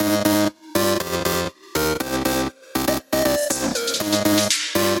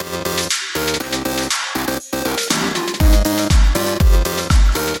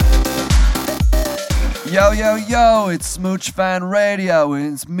Yo, it's Smooch Fan Radio,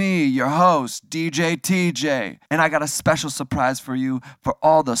 and it's me, your host, DJ TJ. And I got a special surprise for you, for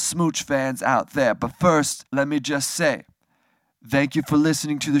all the Smooch fans out there. But first, let me just say, thank you for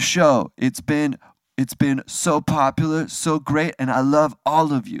listening to the show. It's been so popular, so great, and I love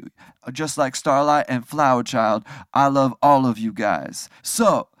all of you. Just like Starlight and Flower Child, I love all of you guys.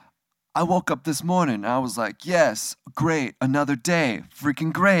 So, I woke up this morning, and I was like, yes, great, another day,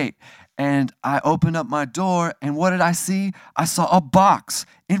 freaking great. And I opened up my door, and what did I see? I saw a box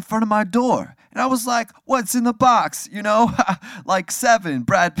in front of my door. And I was like, what's in the box? You know, like Seven,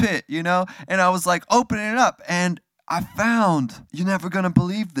 Brad Pitt, you know? And I was like, opening it up, and I found, you're never gonna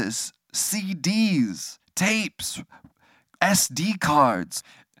believe this, CDs, tapes, SD cards.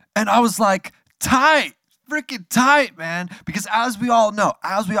 And I was like, tight. Freaking tight, man, because as we all know,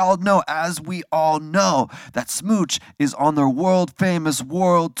 that Smooch is on their world famous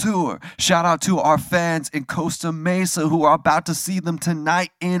world tour. Shout out to our fans in Costa Mesa who are about to see them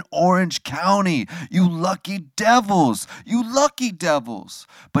tonight in Orange County. You lucky devils.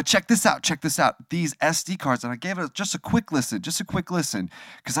 But check this out. These SD cards, and I gave it just a quick listen,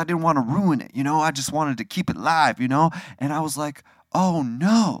 because I didn't want to ruin it, you know? I just wanted to keep it live, you know? And I was like, oh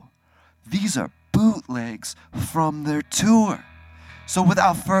no, these are bootlegs from their tour. So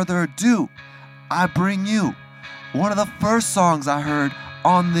without further ado, I bring you one of the first songs I heard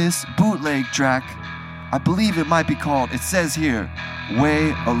on this bootleg track. I believe it might be called, it says here,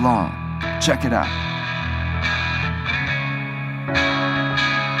 Way Along. Check it out.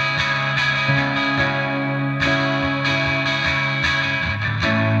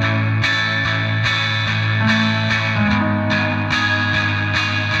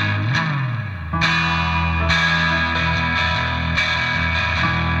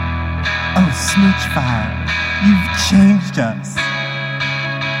 Smooch Fire, you've changed us.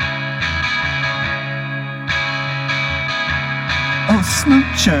 Oh,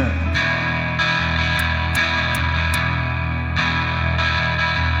 Smoocher.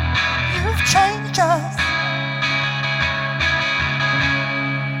 You've changed us.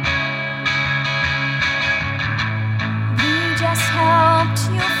 We just helped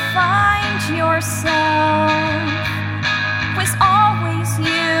you find yourself. Was always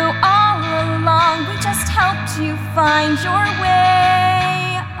you all along. We just helped you find your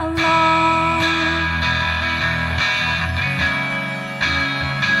way along.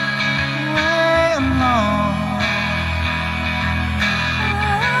 Way along.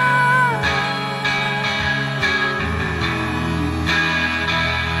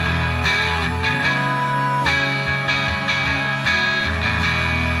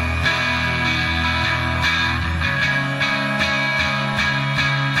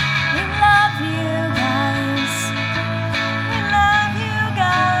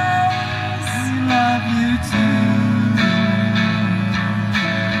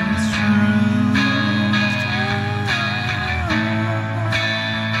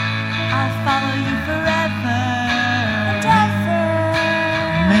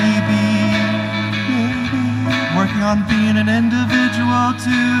 On being an individual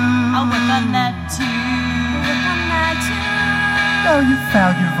too. I'll work on that too. Oh, you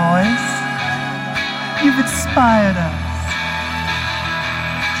found your voice. You've inspired us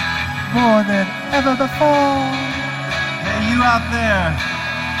more than ever before. Hey, you out there,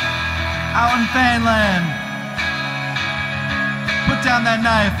 out in Fanland, put down that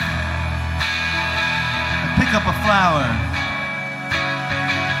knife and pick up a flower.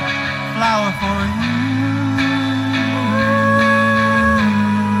 Flower for you.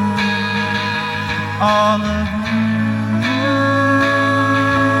 All of you.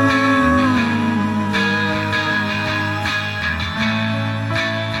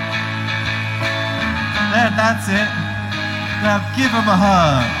 There, that's it. Now give him a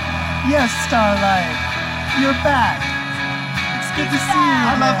hug. Yes, Starlight, you're back. It's good to see you.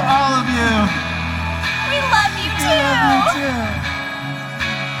 I love all of you. We love you too. We love you too.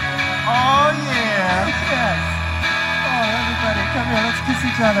 Oh yeah. Yes. Oh, everybody, come here. Let's kiss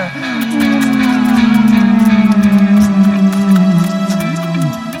each other.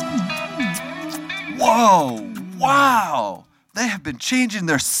 Whoa, wow. They have been changing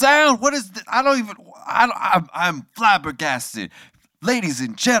their sound. What is this? I'm flabbergasted. Ladies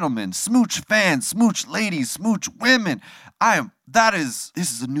and gentlemen, Smooch fans, Smooch ladies, Smooch women. This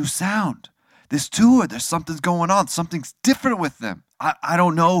is a new sound. This tour, there's something's going on. Something's different with them. I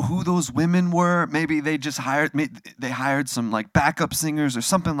don't know who those women were. Maybe they just hired some like backup singers or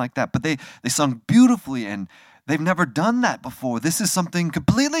something like that. But they sung beautifully and they've never done that before. This is something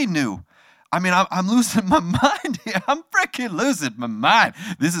completely new. I'm losing my mind here. I'm freaking losing my mind.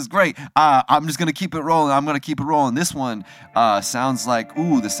 This is great. I'm just gonna keep it rolling. This one sounds like,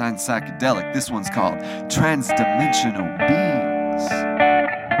 this sounds psychedelic. This one's called Transdimensional Beings.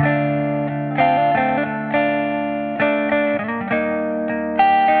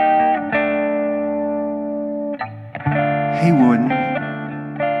 Hey, Warden.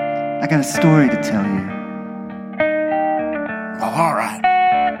 I got a story to tell you. Oh, all right.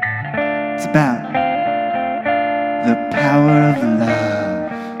 It's about the power of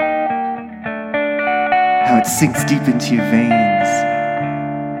love. How it sinks deep into your veins,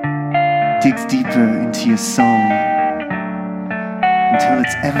 digs deeper into your soul, until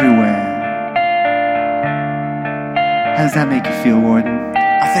it's everywhere. How does that make you feel, Warden?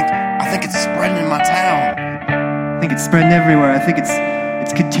 I think it's spreading in my town. I think it's spreading everywhere. I think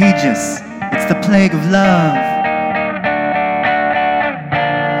it's contagious. It's the plague of love.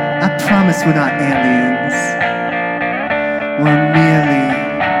 I promise we're not aliens. We're merely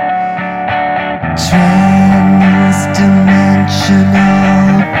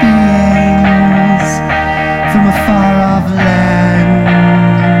trans-dimensional beings from a far-off land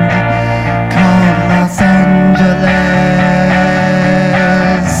called Los Angeles.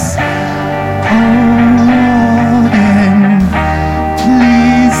 Oh, Warden,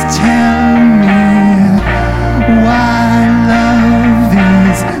 please tell me why love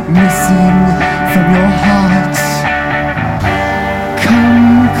is missing from your heart.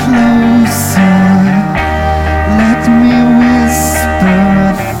 Come closer, let me whisper a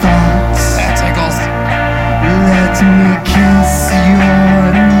thought. That tickles. Let me kiss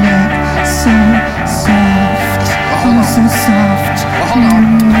your neck, so soft, oh so soft. Hold on.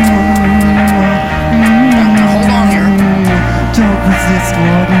 Hold on here. Don't resist,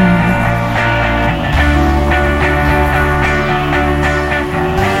 Warden.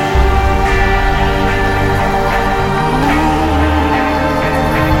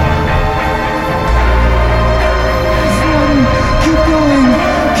 Keep going,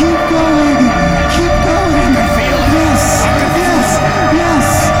 keep going, keep going. Yes, yes, yes.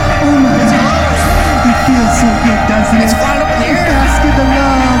 Oh my God. It feels so good, doesn't it? It's right up in the air. Bask in the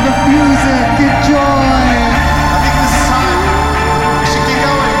love of music and joy. I think this is time. We should get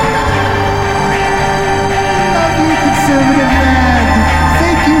going. Love you, conservative land.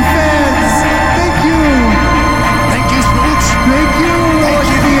 Thank you, fans. Thank you. Thank you, Smooch. Thank you, Lord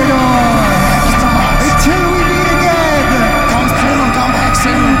you. Theodore. Thank you so much. Until we meet again. Come soon. Come back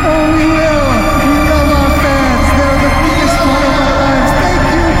soon. Oh, we will. We love our fans. They're the biggest part of our lives. Thank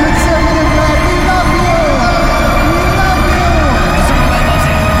you, conservative land. We love you. We love you.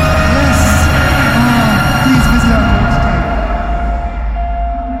 Yes. Please visit our website.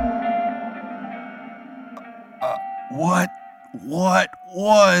 What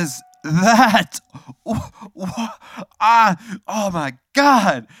was that? Oh my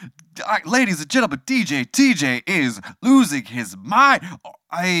God. Ladies and gentlemen, DJ TJ is losing his mind.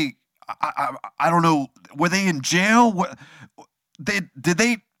 I don't know. Were they in jail? Did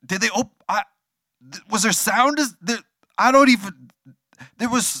they? Was there sound? I don't even. There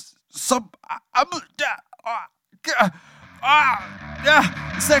was some.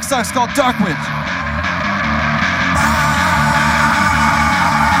 This next song's called Dark Witch.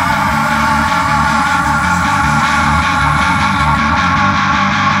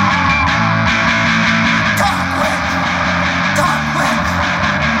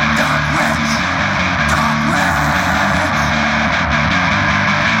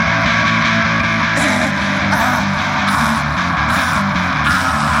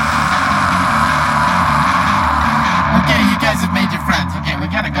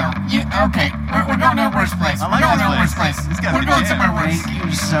 Okay, we're going to a worse place. I like we're going this to a worse place. It's gotta We're be going jam. somewhere worse. Thank you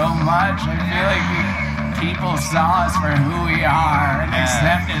so much. I feel like people saw us for who we are and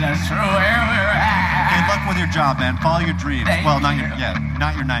accepted us for where we're Good at. luck with your job, man. Follow your dreams. Thank Well, not you.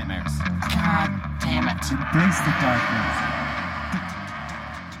 not your nightmares. God damn it. Embrace the darkness.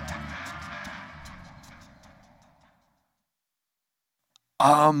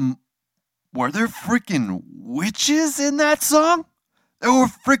 Were there freaking witches in that song? There were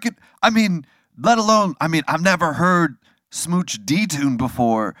freaking, let alone, I've never heard Smooch D-Tune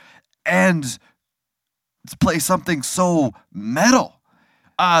before, and to play something so metal.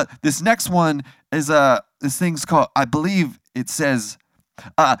 This next one is, this thing's called, I believe it says,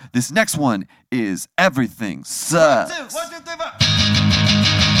 this next one is Everything Sucks. 1, 2, 3, 4.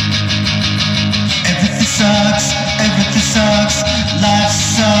 Everything sucks, everything sucks, life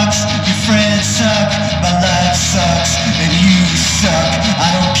sucks, your friends suck, my life sucks, and you suck. I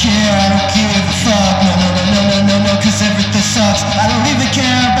don't care, I don't give a fuck, no, cause everything sucks. I don't even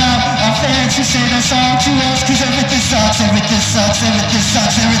care about our fans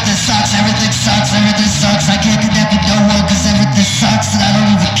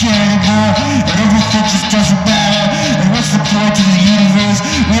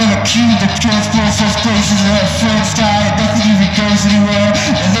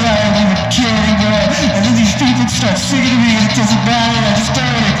stress about it. I just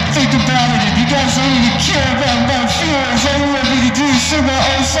don't wanna think about it. If you guys don't even care about my feelings, all you want me to do is sing my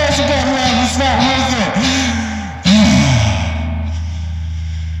own songs about love. It's not worth it.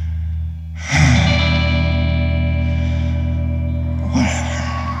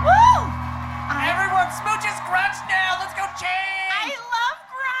 Everyone, Smooch is grunge now. Let's go change. I love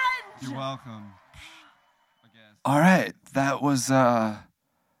grunge. You're welcome. I guess. All right, that was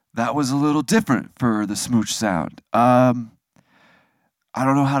a little different for the Smooch sound. I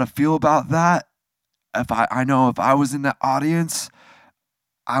don't know how to feel about that. I know if I was in the audience,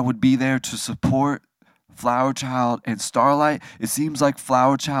 I would be there to support Flower Child and Starlight. It seems like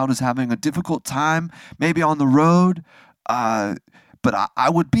Flower Child is having a difficult time, maybe on the road, but I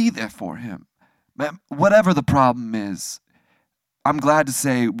would be there for him. Whatever the problem is, I'm glad to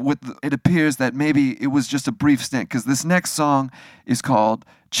say it appears that maybe it was just a brief stint, because this next song is called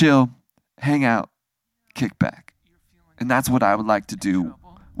Chill, Hang Out, Kick Back. And that's what I would like to do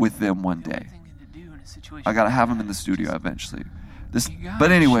with them one day. I gotta have them in the studio eventually.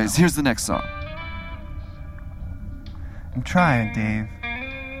 But anyways, here's the next song. I'm trying, Dave.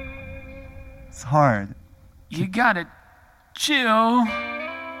 It's hard. You gotta chill.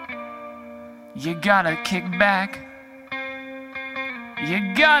 You gotta kick back.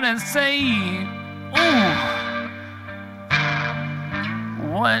 You gotta say, ooh.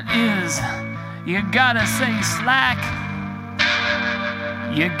 What is? You gotta say slack.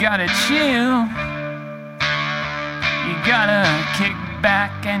 You gotta chill. You gotta kick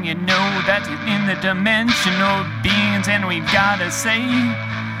back, and you know that you're in the dimensional beings, and we gotta say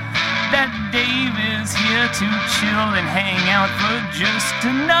that Dave is here to chill and hang out for just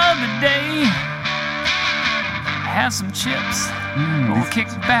another day. Have some chips, or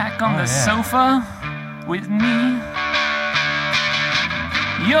kick back on the sofa with me.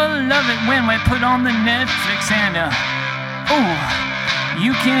 You'll love it when we put on the Netflix and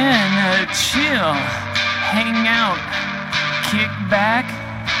you can chill, hang out, kick back.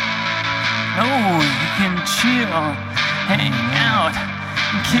 Oh, you can chill, hang out,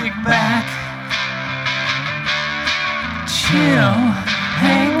 kick back. Chill,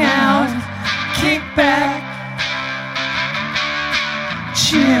 hang out, kick back.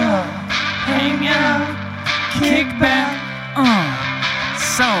 Chill, hang out, kick back.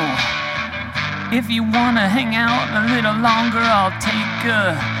 So, if you wanna hang out a little longer, I'll take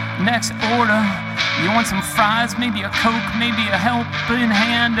next order. You want some fries, maybe a Coke, maybe a helping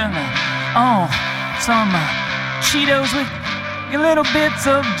hand, and some Cheetos with little bits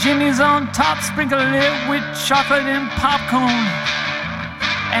of Jimmy's on top, sprinkle it with chocolate and popcorn.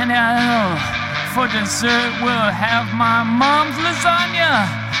 And for dessert, we'll have my mom's lasagna.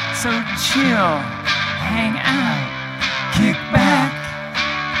 So chill, hang out, kick back.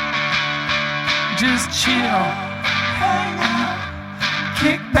 Just chill, hang out,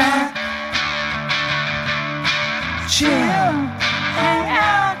 kick back. Chill, hang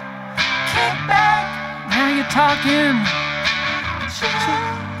out, kick back. Now you're talking. Chill,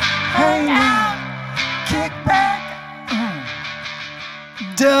 hang out, kick back.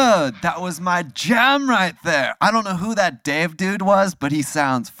 Dude, that was my jam right there. I don't know who that Dave dude was, but he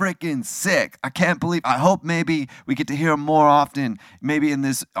sounds freaking sick. I can't believe. I hope maybe we get to hear him more often. Maybe in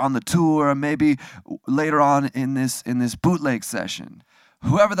this on the tour, or maybe later on in this bootleg session.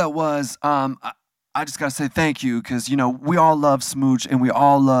 Whoever that was, I just gotta say thank you, because we all love Smooch and we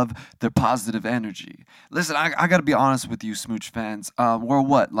all love their positive energy. Listen, I gotta be honest with you, Smooch fans. We're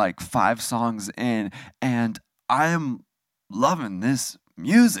like 5 songs in, and I am loving this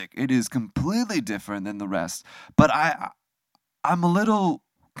music. It is completely different than the rest, but I'm a little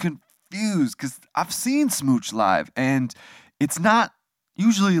confused because I've seen Smooch live and it's not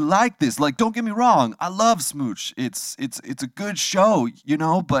usually like this. Like, don't get me wrong, I love Smooch. It's a good show,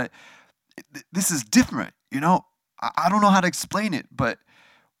 but this is different. I don't know how to explain it, but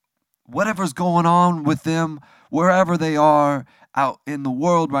whatever's going on with them, wherever they are out in the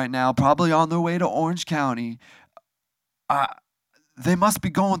world right now, probably on their way to Orange County, they must be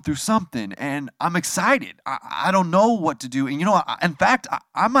going through something, and I'm excited. I don't know what to do. And in fact,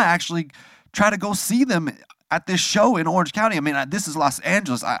 I might actually try to go see them at this show in Orange County. I mean, this is Los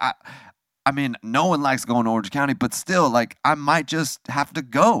Angeles. I mean, no one likes going to Orange County, but still, I might just have to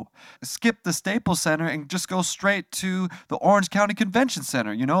go. Skip the Staples Center and just go straight to the Orange County Convention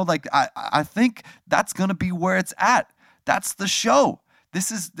Center. I think that's going to be where it's at. That's the show.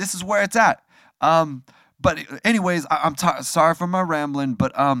 This is where it's at. But anyways, I'm sorry for my rambling,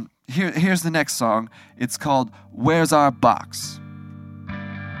 but here's the next song. It's called Where's Our Box?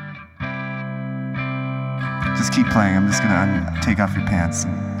 Just keep playing. I'm just gonna take off your pants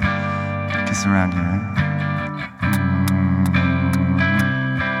and kiss around here.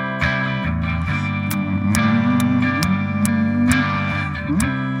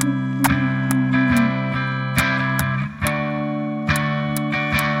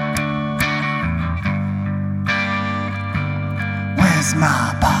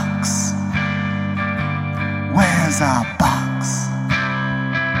 Where's our box?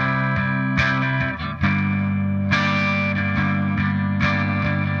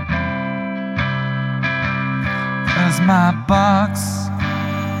 Where's my box?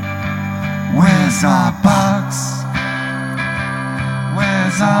 Where's our box?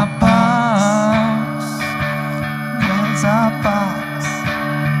 Where's our box? Where's our box?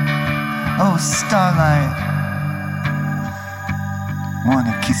 Oh, Starlight,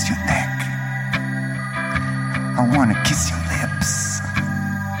 wanna kiss your neck. I wanna kiss your lips.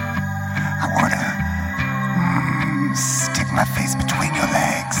 I wanna stick my face between your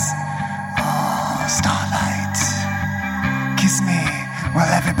legs. Oh, Starlight, kiss me while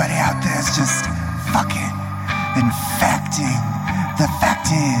everybody out there's just fucking infecting. The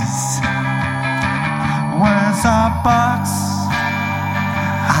fact is, Where's our box?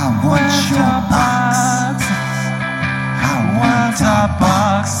 I want your box. I want our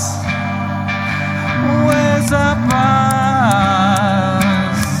box. Where's our box?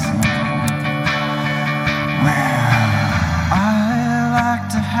 Where? I like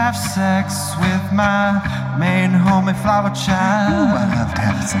to have sex with my main homie flower child. Ooh, I love to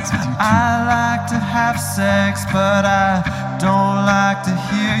have sex with you too. I like to have sex, but I don't like to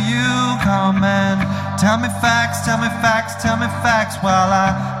hear you come and tell me facts, tell me facts, tell me facts while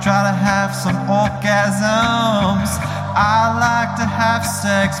I try to have some orgasms. I like to have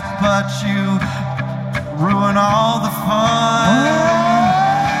sex, but you ruin all the fun.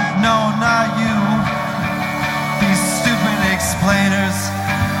 No, not you. These stupid explainers.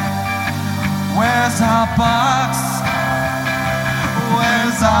 Where's our box?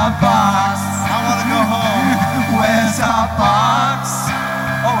 Where's our box? I wanna go home. Where's our box?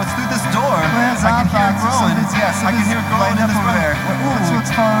 Oh, it's through this door. Where's I our can hear it box? growing. Yes, I can hear it growing in up this over room. there.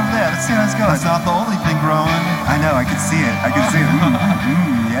 What's falling over there? Let's see how it's going. That's not the only thing growing. I know, I can see it. I can see it.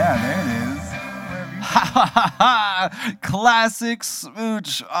 Yeah, there it is. Ha ha ha ha! Classic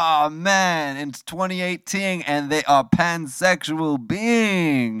Smooch. Oh man, it's 2018 and they are pansexual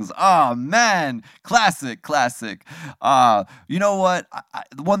beings. Oh man, classic. You know what?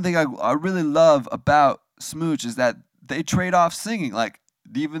 The one thing I really love about Smooch is that they trade off singing. Like,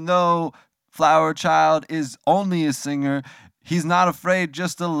 even though Flower Child is only a singer, he's not afraid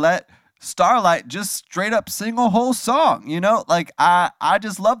just to let Starlight just straight up sing a whole song, you know? Like, I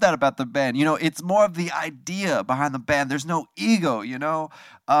just love that about the band. You know, it's more of the idea behind the band. There's no ego, you know?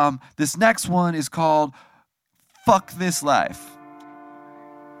 This next one is called Fuck This Life.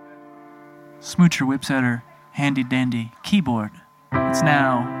 Smoocher whips out her handy-dandy keyboard. It's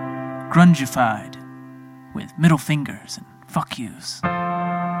now grungified with middle fingers and fuck yous.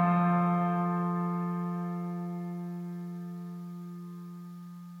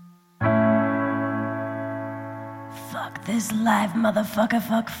 Fuck this life, motherfucker,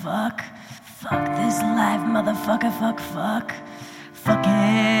 fuck. Fuck this life, motherfucker, fuck. Fuck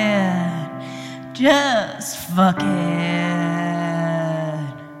it. Just fuck it.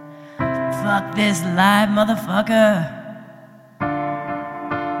 Fuck this life, motherfucker.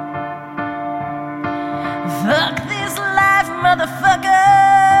 Fuck this life, motherfucker.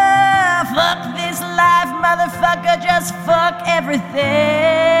 Fuck this life, motherfucker. Just fuck everything.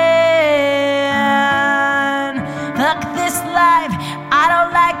 Fuck this life. I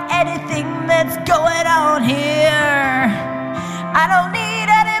don't like anything that's going on here. I don't need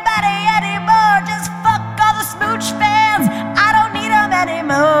anybody anymore. Just fuck all the Smooch fans. I don't need them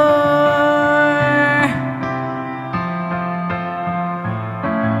anymore.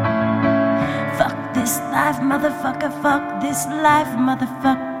 Fuck this life, motherfucker. Fuck this life,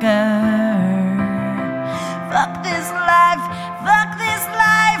 motherfucker. Fuck this life. Fuck this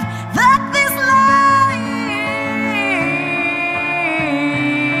life. Fuck this life.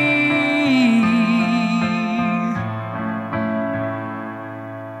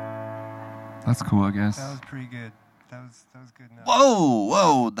 That's cool, I guess. That was pretty good. That was good enough.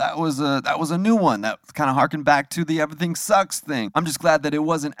 Whoa, that was a new one. That kind of harkened back to the Everything Sucks thing. I'm just glad that it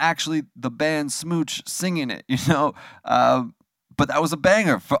wasn't actually the band Smooch singing it, you know? But that was a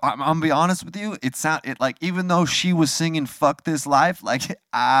banger. I'm gonna be honest with you. It like, even though she was singing "Fuck This Life," like,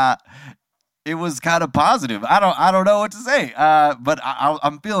 it was kind of positive. I don't know what to say. But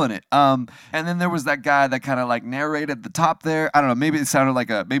I'm feeling it. And then there was that guy that kind of like narrated the top there. I don't know. Maybe it sounded like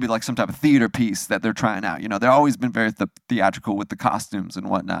like some type of theater piece that they're trying out. You know, they've always been very theatrical with the costumes and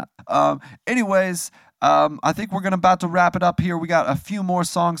whatnot. Anyways. I think we're about to wrap it up here. We got a few more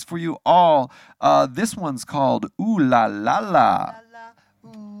songs for you all. This one's called Ooh La La La.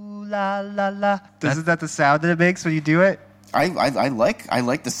 Ooh la la la. Isn't that the sound that it makes when you do it? I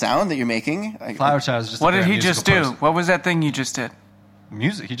like the sound that you're making. Flower Child is just. What did he just do? What was that thing you just did?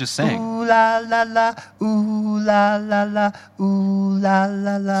 music. He just sang. Ooh la la la, ooh la la la, ooh la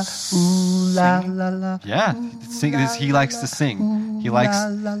la la, ooh la la la. Yeah, he likes to sing. He likes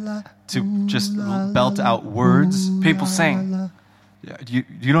to just belt out words. People sing. Yeah,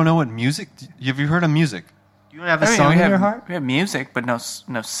 you don't know what music? Have you heard of music? You don't have a song in your heart? We have music, but no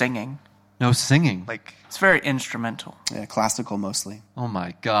singing. No singing. Like, It's very instrumental. yeah, classical mostly. Oh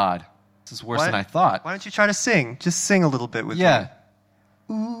my God, this is worse than I thought. Why don't you try to sing? Just sing a little bit with me. Yeah,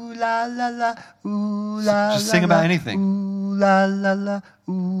 Ooh la la la, ooh la just la sing la, about anything. Ooh la la la,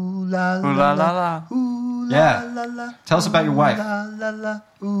 ooh la Ooh la la la. ooh la Yeah. la la. Tell us about your wife. La la la,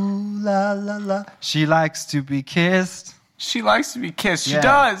 ooh la la la, She likes to be kissed. She likes to be kissed. She Yeah.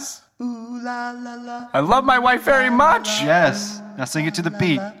 does. ooh la la la. I love my wife very much. Yes. Now sing it to the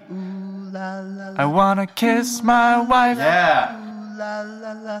beat. Ooh la la la, I wanna kiss my wife, Yeah. la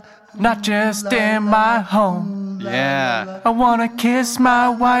la la. not just in my home. Yeah. I wanna kiss my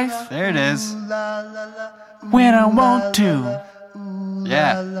wife There it is. when I want to.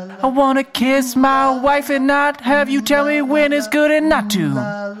 Yeah. I wanna kiss my wife and not have you tell me when it's good and not to.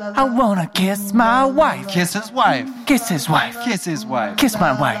 I wanna kiss my wife. Kiss his wife. Kiss his wife. Kiss his wife. Kiss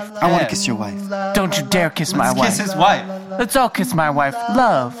my wife. I want to Yeah. kiss your wife. Don't you dare kiss my wife. Kiss his wife. Let's all kiss my wife.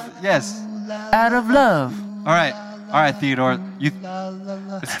 Love. Yes. Out of love. All right. All right, Theodore. You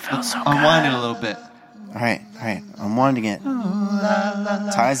Feels so unwind it a little bit. All right. I'm winding it.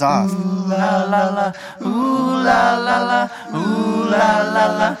 Ties off.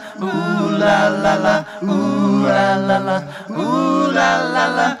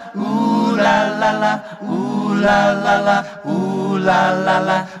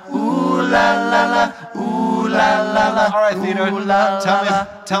 All right, Theodore.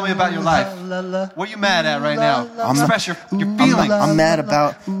 Tell me about your life. What are you mad at right now? Express your feelings. I'm mad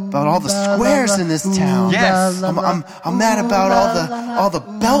about all the squares in this town. Yes. I'm mad about all the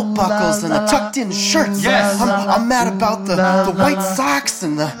belt buckles and the tucked in shirts. Yes. I'm mad about the white socks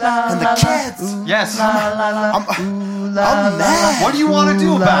and the kids. Yes. I'm mad. What do you want to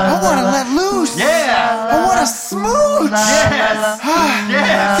do about I it? want to let loose. Yeah. I want to smooch. Yes.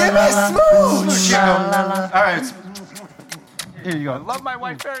 Yes. Give me a smooch. All right. Here you go. love my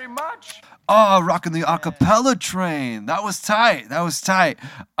wife very much. Oh, rocking the acapella train. That was tight.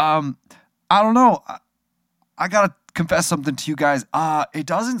 I don't know. I gotta confess something to you guys. It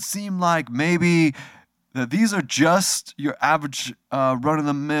doesn't seem like maybe that these are just your average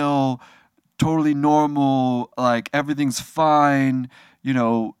run-of-the-mill, totally normal, like everything's fine,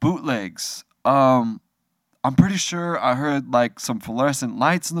 bootlegs. I'm pretty sure I heard like some fluorescent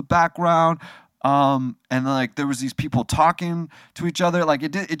lights in the background. And like there was these people talking to each other. Like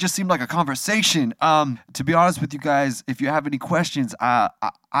it just seemed like a conversation. To be honest with you guys, if you have any questions, I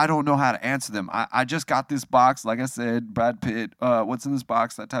don't know how to answer them. I just got this box, like I said, Brad Pitt, what's in this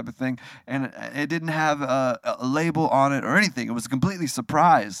box, that type of thing. And it didn't have a label on it or anything. It was a completely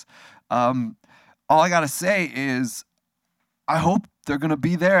surprise. All I gotta say is I hope they're gonna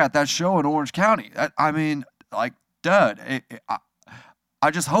be there at that show in Orange County. I mean, like, dude, I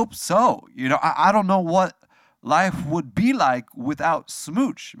just hope so. I don't know what life would be like without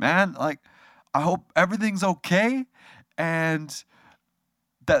Smooch, man. Like, I hope everything's okay and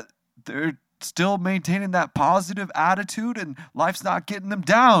that they're still maintaining that positive attitude and life's not getting them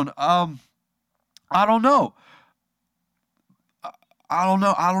down. I don't know. I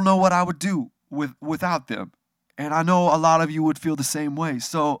don't know what I would do without them. And I know a lot of you would feel the same way.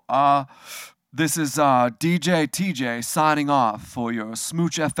 So, this is DJ TJ signing off for your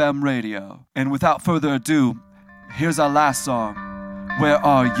Smooch FM radio. And without further ado, here's our last song, Where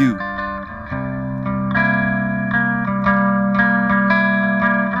Are You?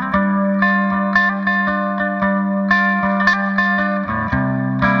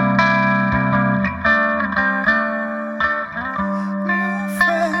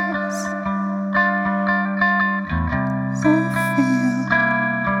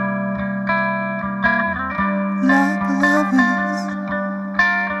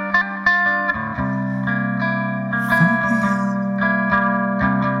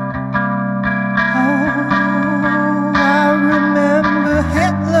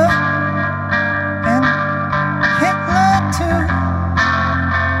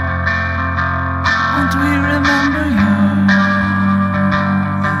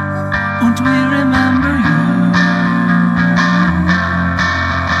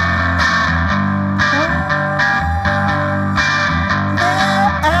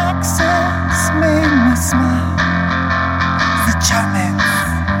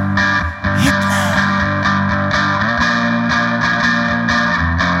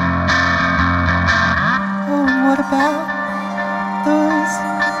 What about those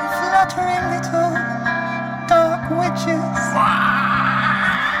wandering little dark witches.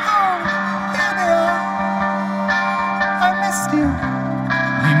 Oh, here they are. I missed you.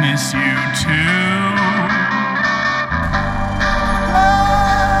 We miss you too.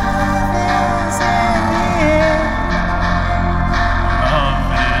 Love is in the air.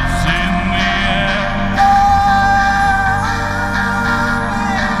 Love is in the air. Love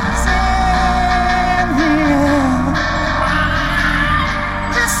is in the air.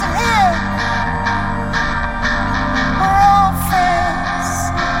 Listen here. We're all friends.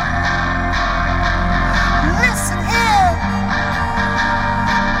 Listen here.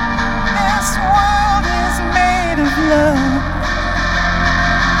 This world is made of love.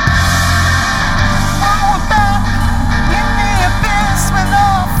 When we're back in the abyss with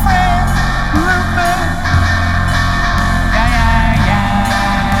our friend Rupert. Yeah, yeah, yeah.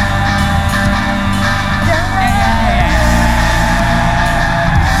 Yeah, Yeah, yeah, yeah.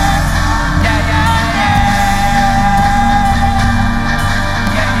 Yeah, yeah, yeah.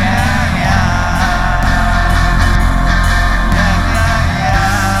 Yeah, yeah, yeah.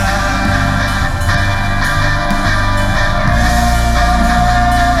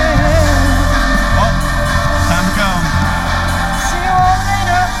 Time to go. See you all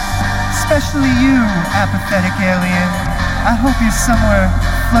later. Especially you, apathetic alien. I hope you're somewhere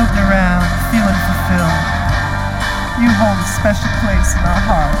floating around, feeling fulfilled. You hold a special place in our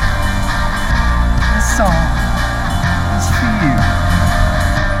heart. This song is for you.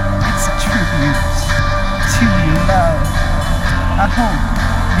 It's a tribute to your love. I hope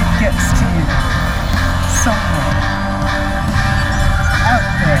it gets to you somewhere out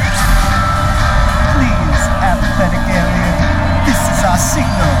there. Please, apathetic alien, this is our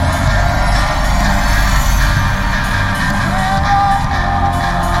signal.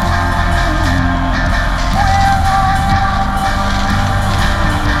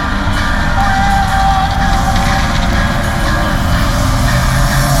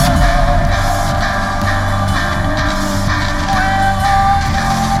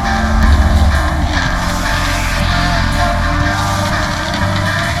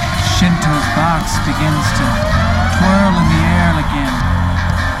 Shinto's box begins to twirl in the air again.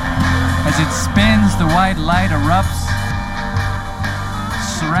 As it spins, the white light erupts,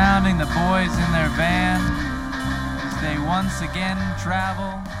 surrounding the boys in their van as they once again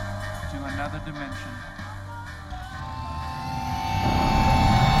travel to another dimension.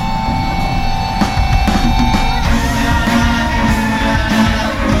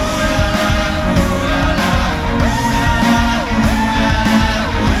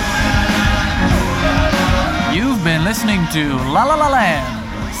 You've been listening to La La La Land.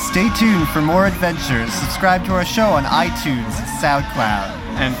 Stay tuned for more adventures. Subscribe to our show on iTunes and SoundCloud.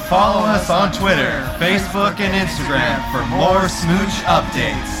 And follow us on Twitter, Facebook, and Instagram for more Smooch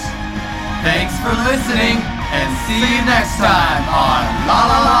updates. Thanks for listening, and see you next time on La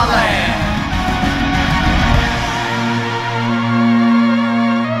La La Land.